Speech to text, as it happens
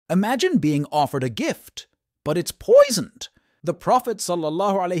Imagine being offered a gift, but it's poisoned. The Prophet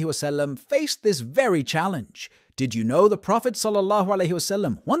ﷺ faced this very challenge. Did you know the Prophet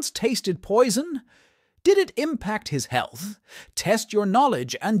ﷺ once tasted poison? Did it impact his health? Test your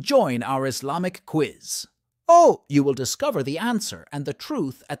knowledge and join our Islamic quiz. Oh, you will discover the answer and the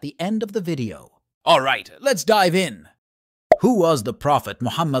truth at the end of the video. Alright, let's dive in. Who was the Prophet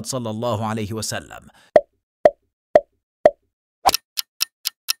Muhammad ﷺ?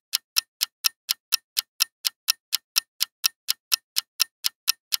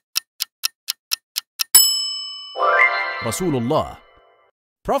 Rasulullah.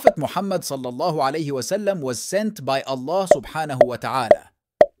 Prophet Muhammad ﷺ was sent by Allah subhanahu wa ta'ala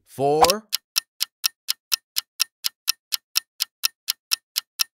for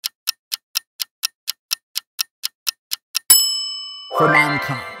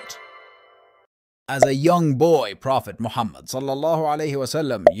mankind. As a young boy, Prophet Muhammad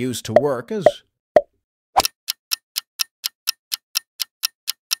ﷺ used to work as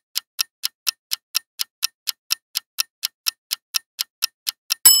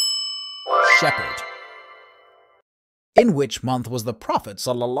shepherd. In which month was the Prophet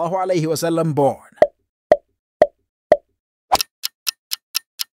ﷺ born?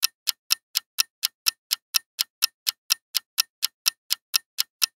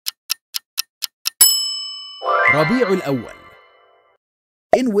 Rabi'ul Awwal.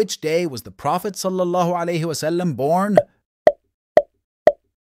 In which day was the Prophet ﷺ born?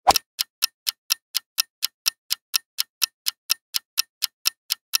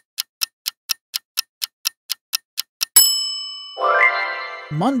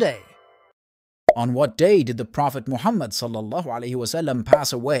 Monday. On what day did the Prophet Muhammad ﷺ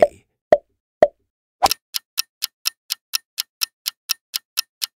pass away?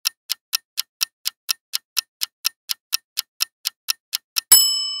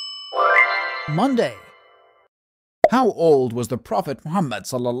 Monday. How old was the Prophet Muhammad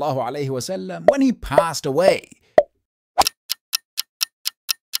ﷺ when he passed away?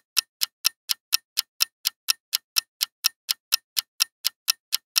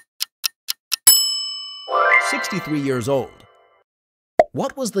 "63 years old.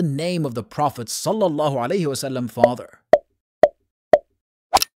 What was the name of the Prophet ﷺ father?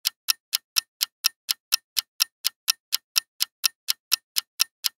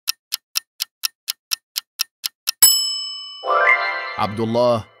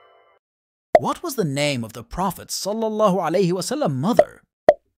 Abdullah. What was the name of the Prophet ﷺ mother?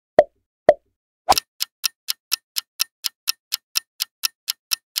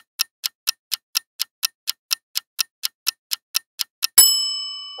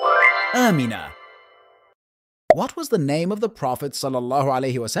 Amina. What was the name of the Prophet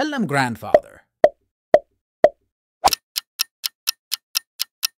ﷺ grandfather?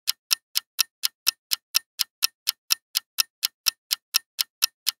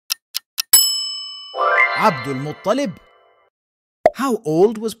 Abdul Muttalib. How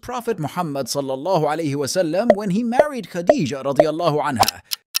old was Prophet Muhammad ﷺ when he married Khadija radiyallahu anha?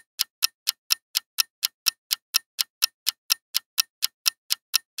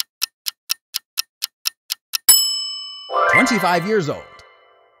 "25 years old.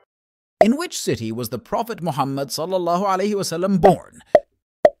 In which city was the Prophet Muhammad ﷺ born?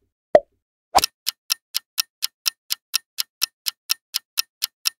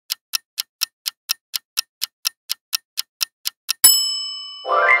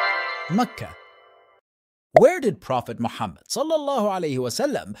 Mecca. Where did Prophet Muhammad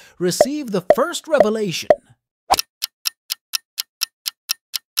ﷺ receive the first revelation?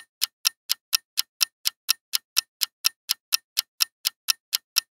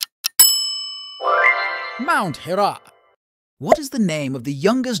 Mount Hira. What is the name of the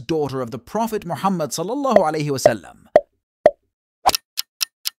youngest daughter of the Prophet Muhammad ﷺ?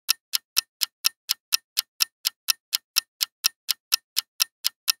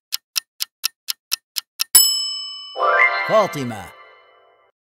 Fatima.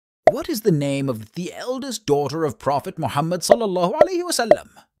 What is the name of the eldest daughter of Prophet Muhammad ﷺ?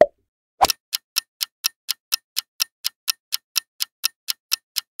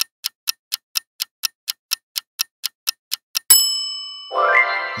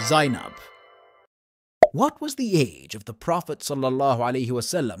 Zainab. What was the age of the Prophet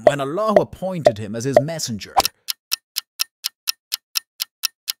ﷺ when Allah appointed him as his messenger?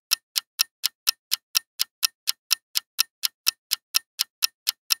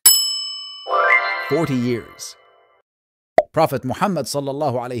 "40 years. Prophet Muhammad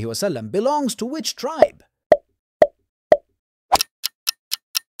ﷺ belongs to which tribe?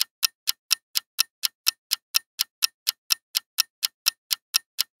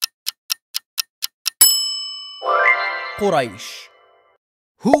 Quraysh.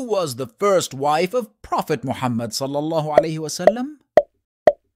 Who was the first wife of Prophet Muhammad sallallahu alaihi wasallam?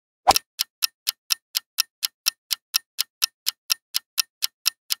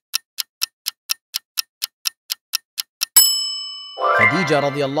 Khadija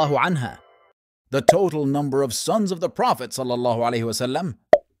radiallahu anha. The total number of sons of the Prophet sallallahu alaihi wasallam.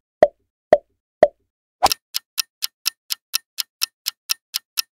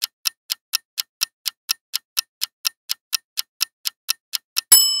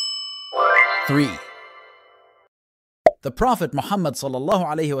 Three. The Prophet Muhammad sallallahu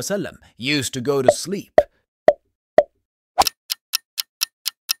alaihi wasallam used to go to sleep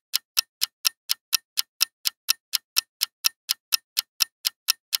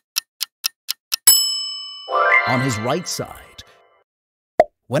on his right side.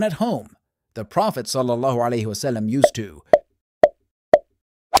 When at home, the Prophet sallallahu alaihi wasallam used to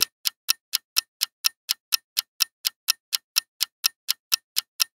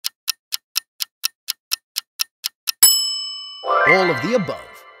all of the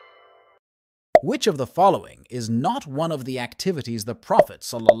above. Which of the following is not one of the activities the Prophet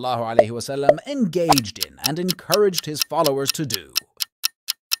sallallahu alaihi wasallam engaged in and encouraged his followers to do?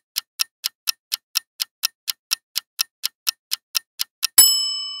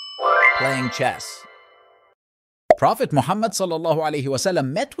 Playing chess. Prophet Muhammad sallallahu alaihi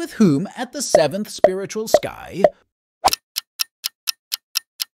wasallam met with whom at the seventh spiritual sky?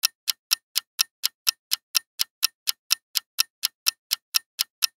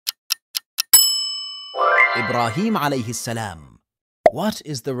 Ibrahim alayhi salam. What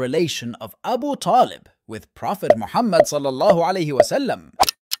is the relation of Abu Talib with Prophet Muhammad sallallahu alaihi wasallam?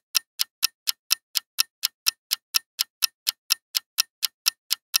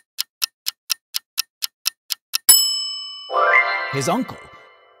 His uncle.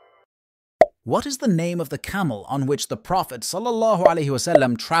 What is the name of the camel on which the Prophet sallallahu alaihi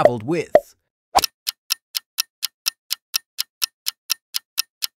wasallam traveled with?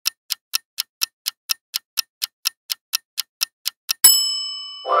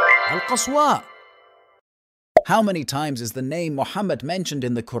 Al-Qaswa. How many times is the name Muhammad mentioned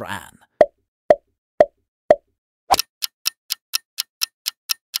in the Quran?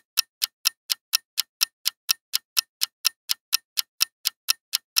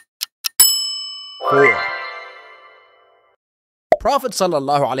 Four. Prophet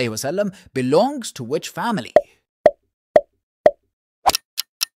sallallahu alaihi wasallam belongs to which family?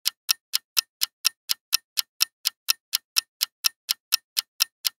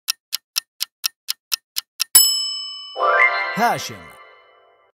 Hashim.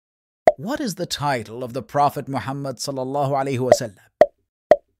 What is the title of the Prophet Muhammad sallallahu alaihi wasallam?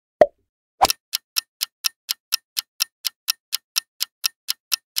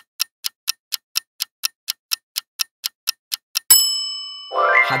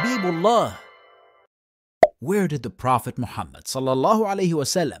 Habibullah. Where did the Prophet Muhammad sallallahu alaihi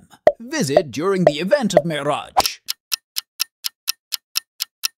wasallam visit during the event of Mi'raj?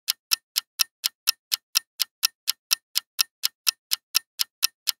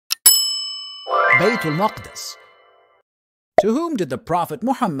 Baytul Maqdis. To whom did the Prophet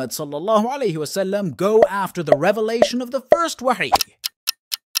Muhammad sallallahu alaihi wasallam go after the revelation of the first wahi?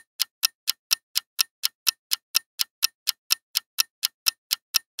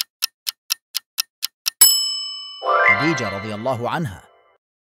 Khadija radiallahu anha.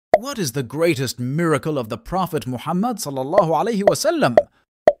 What is the greatest miracle of the Prophet Muhammad sallallahu alaihi wasallam?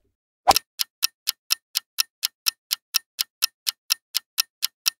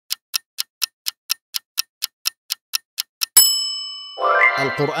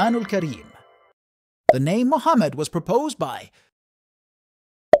 Al-Quran al-Kareem. The name Muhammad was proposed by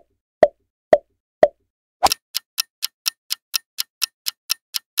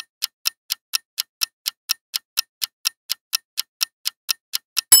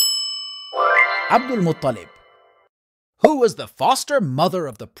Abdul Muttalib. Who was the foster mother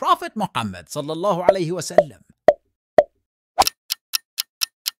of the Prophet Muhammad sallallahu alaihi wasallam?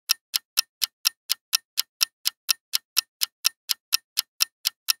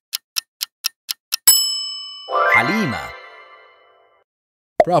 Halima.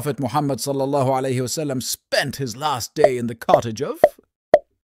 Prophet Muhammad sallallahu alaihi wasallam spent his last day in the cottage of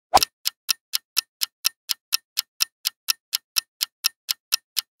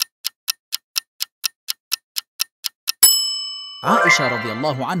Aisha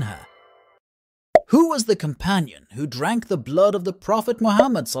radiallahu anha. Who was the companion who drank the blood of the Prophet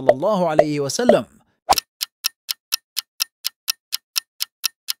Muhammad sallallahu alaihi wasallam?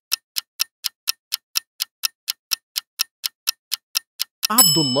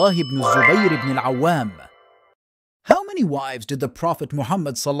 Abdullah ibn Zubayr ibn al-Awwam. How How many wives did the Prophet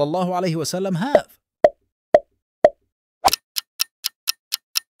Muhammad ﷺ have?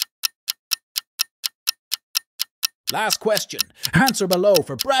 Last question. Answer below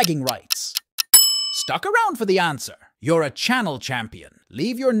for bragging rights. Stuck around for the answer. You're a channel champion.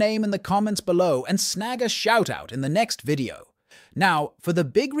 Leave your name in the comments below and snag a shout out in the next video. Now, for the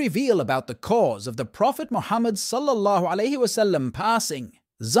big reveal about the cause of the Prophet Muhammad ﷺ passing,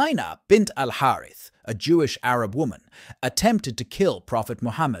 Zainab bint al-Harith, a Jewish Arab woman, attempted to kill Prophet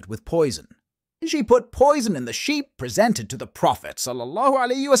Muhammad with poison. She put poison in the sheep presented to the Prophet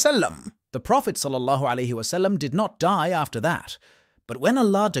ﷺ. The Prophet ﷺ did not die after that, but when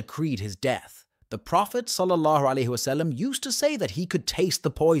Allah decreed his death, the Prophet ﷺ used to say that he could taste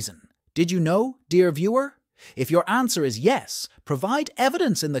the poison. Did you know, dear viewer? If your answer is yes, provide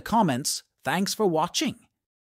evidence in the comments. Thanks for watching.